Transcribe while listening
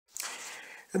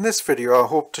In this video I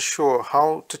hope to show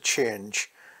how to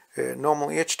change a normal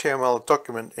HTML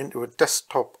document into a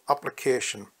desktop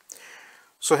application.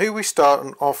 So here we start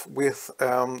off with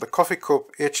the Coffee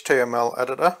Cup HTML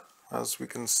editor, as we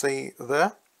can see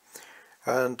there,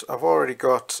 and I've already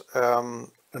got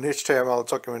an HTML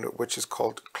document which is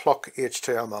called Clock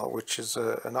HTML, which is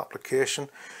an application,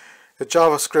 a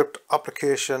JavaScript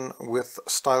application with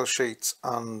style sheets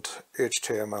and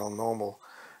HTML normal.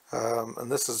 And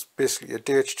this is basically a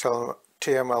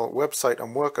HTML website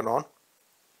I'm working on.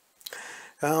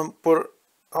 But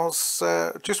I was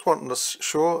just wanting to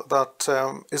show that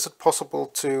is it possible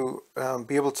to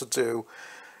be able to do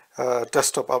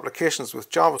desktop applications with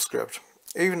JavaScript.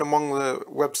 Even among the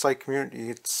website community,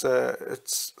 it's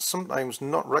sometimes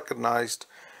not recognized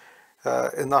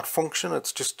in that function.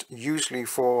 It's just usually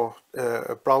for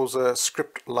a browser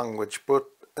script language. But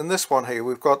in this one here,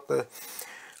 we've got the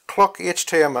Clock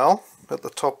HTML at the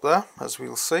top there, as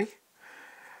we'll see,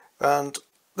 and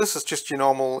this is just your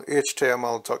normal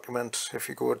HTML document. If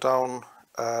you go down,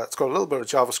 it's got a little bit of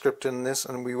JavaScript in this,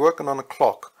 and we're working on a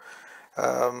clock,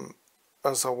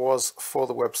 as I was for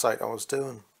the website I was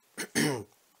doing.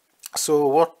 So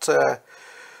what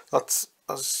that's,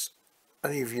 as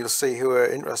any of you will see who are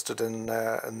interested in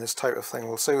this type of thing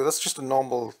will see, well, that's just a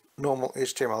normal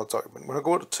HTML document. When I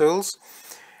go to Tools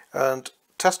and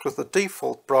test with the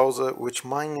default browser, which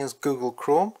mine is Google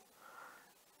Chrome,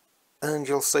 and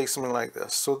you'll see something like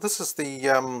this. So this is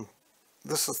the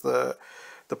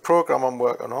program I'm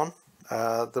working on.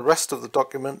 The rest of the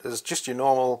document is just your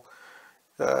normal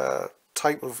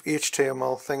type of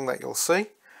HTML thing that you'll see,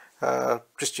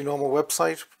 just your normal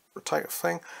website type of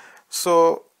thing.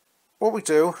 So what we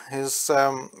do is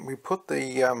we put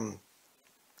the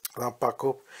that back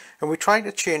up, and we try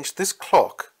to change this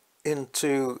clock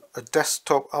into a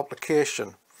desktop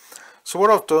application. So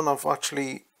what I've done, I've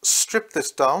actually stripped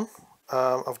this down.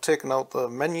 I've taken out the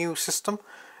menu system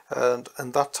and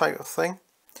that type of thing,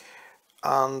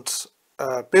 and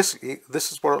basically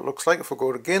this is what it looks like if I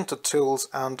go again to Tools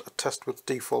and test with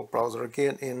default browser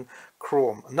again in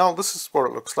Chrome. Now this is what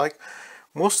it looks like.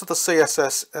 Most of the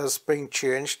CSS has been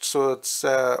changed, so it's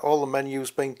all the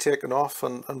menus being taken off,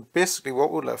 and basically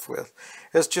what we're left with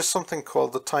is just something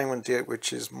called the time and date,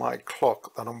 which is my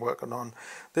clock that I'm working on.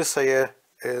 This here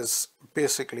is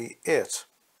basically it.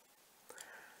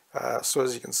 So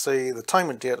as you can see, the time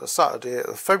and date is Saturday,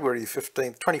 February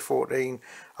 15th, 2014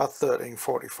 at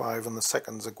 13:45, and the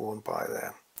seconds are going by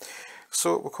there.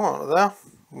 So we'll come on to there,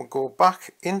 we'll go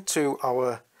back into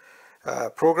our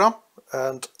program,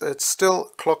 and it's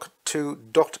still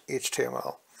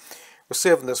clock2.html. We're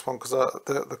saving this one because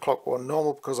the clock one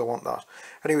normal, because I want that.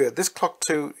 Anyway, this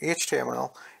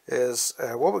clock2.html is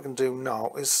what we can do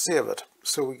now is save it.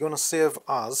 So we're going to save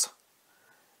as,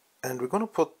 and we're going to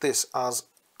put this as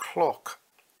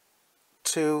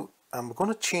clock2, and we're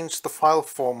going to change the file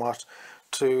format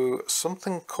to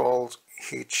something called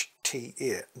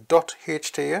HTA,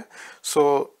 .hta.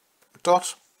 So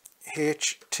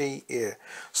 .hta.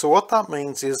 So what that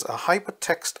means is a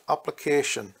hypertext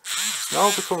application. Now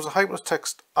it becomes a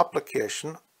hypertext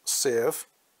application. Save,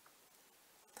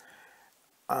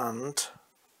 and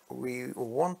we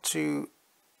want to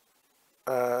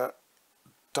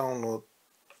download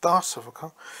that if I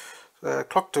can.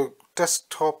 Clock to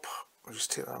desktop. I'll just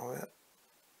take that away,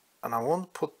 and I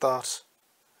want to put that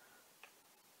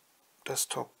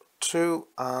desktop 2,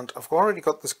 and I've already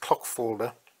got this clock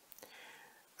folder,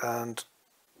 and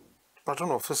I don't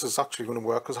know if this is actually going to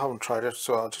work because I haven't tried it,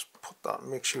 so I'll just put that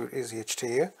and make sure it is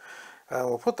HTA, and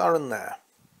we'll put that in there.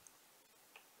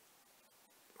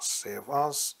 Save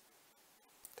as,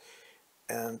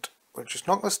 and we'll just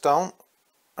knock this down,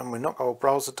 and we knock our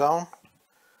browser down,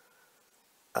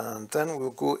 and then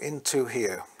we'll go into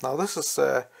here. Now this is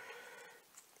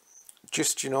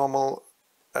just your normal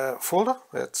folder.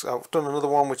 I've done another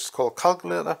one which is called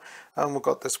calculator, and we've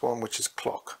got this one which is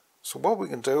clock. So what we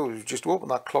can do is just open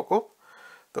that clock up,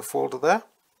 the folder there,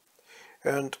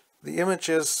 and the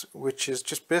images, which is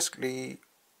just basically,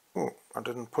 oh, I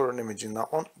didn't put an image in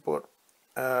that one, but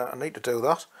I need to do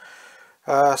that.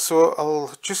 So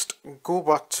I'll just go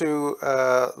back to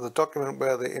the document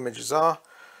where the images are,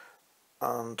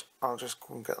 and I'll just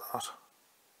go and get that.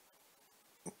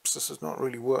 Oops, this is not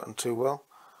really working too well.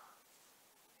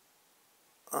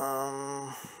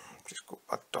 Just go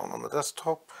back down on the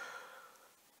desktop.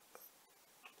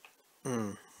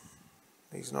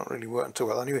 He's not really working too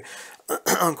well. Anyway,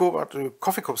 I'll go back to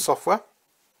Coffee Cup Software,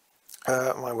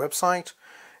 my website,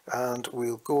 and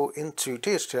we'll go into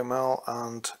HTML,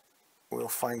 and we'll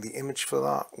find the image for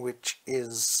that, which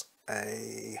is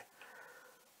a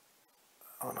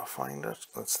when I find it,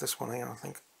 that's this one here, I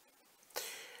think.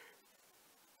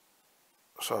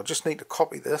 So I just need to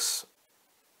copy this,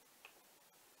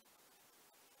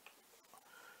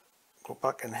 go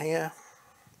back in here,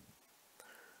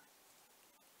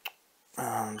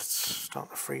 and it's starting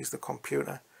to freeze the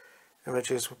computer.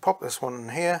 Images, we'll pop this one in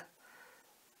here,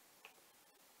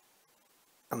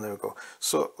 and there we go.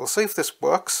 So we'll see if this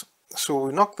works. So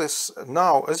we knock this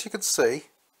now. As you can see,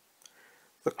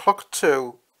 the clock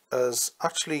 2 has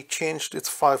actually changed its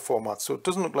file format, so it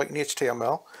doesn't look like an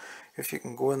HTML. If you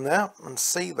can go in there and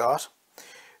see that.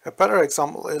 A better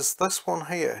example is this one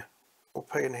here,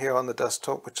 up in here on the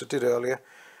desktop, which I did earlier,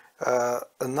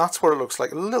 and that's what it looks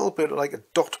like, a little bit like a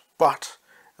dot bat,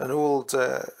 an old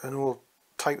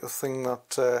type of thing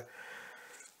that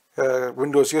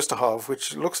Windows used to have,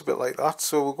 which looks a bit like that.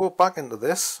 So we'll go back into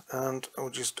this and we'll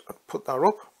just put that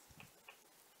up,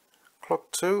 clock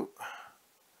 2,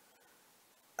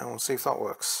 and we'll see if that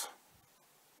works.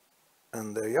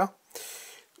 And there you are.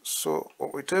 So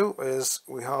what we do is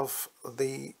we have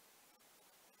the,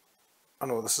 I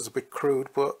know this is a bit crude,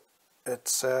 but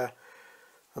it's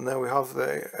and then we have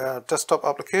the desktop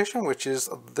application, which is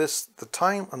this. The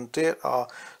time and date are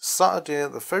Saturday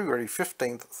the February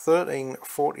 15th,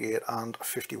 13:48 and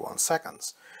 51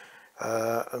 seconds.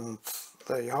 And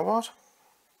there you have it.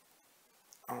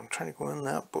 I'm trying to go in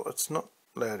there, but it's not.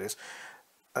 There it is.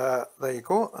 There you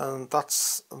go, and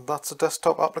that's a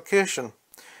desktop application.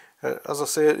 As I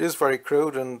say, it is very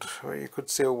crude, and you could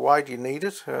say, why do you need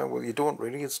it? Well, you don't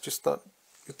really. It's just that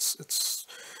it's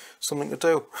something to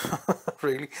do,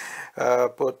 really.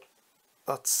 But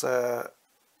that's I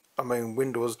mean,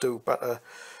 Windows do better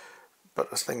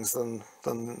things than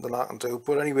I can do.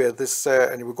 But anyway, this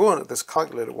and we're going at this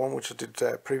calculator one, which I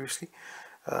did previously,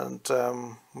 and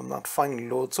when that finally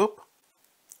loads up,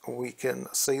 we can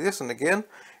see this. And again,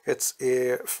 it's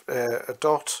a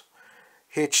dot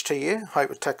HTA,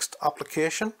 hypertext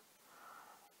application,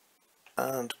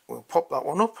 and we'll pop that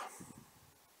one up,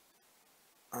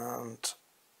 and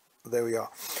there we are.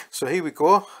 So here we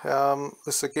go.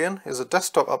 This again is a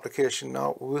desktop application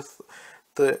now with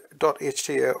the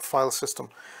 .hta file system.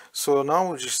 So now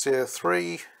we'll just say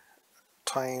 3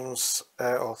 times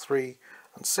or 3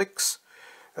 and 6,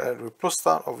 we plus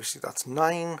that, obviously that's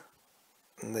 9,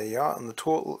 and there you are, and the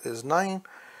total is 9.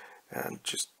 And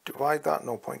just divide that,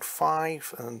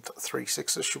 0.5, and 3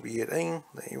 sixes should be 18.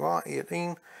 There you are,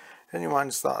 18. And you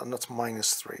minus that, and that's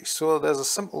minus 3. So there's a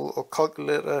simple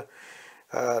calculator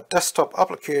desktop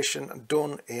application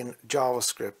done in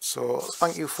JavaScript. So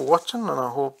thank you for watching, and I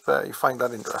hope you find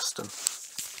that interesting.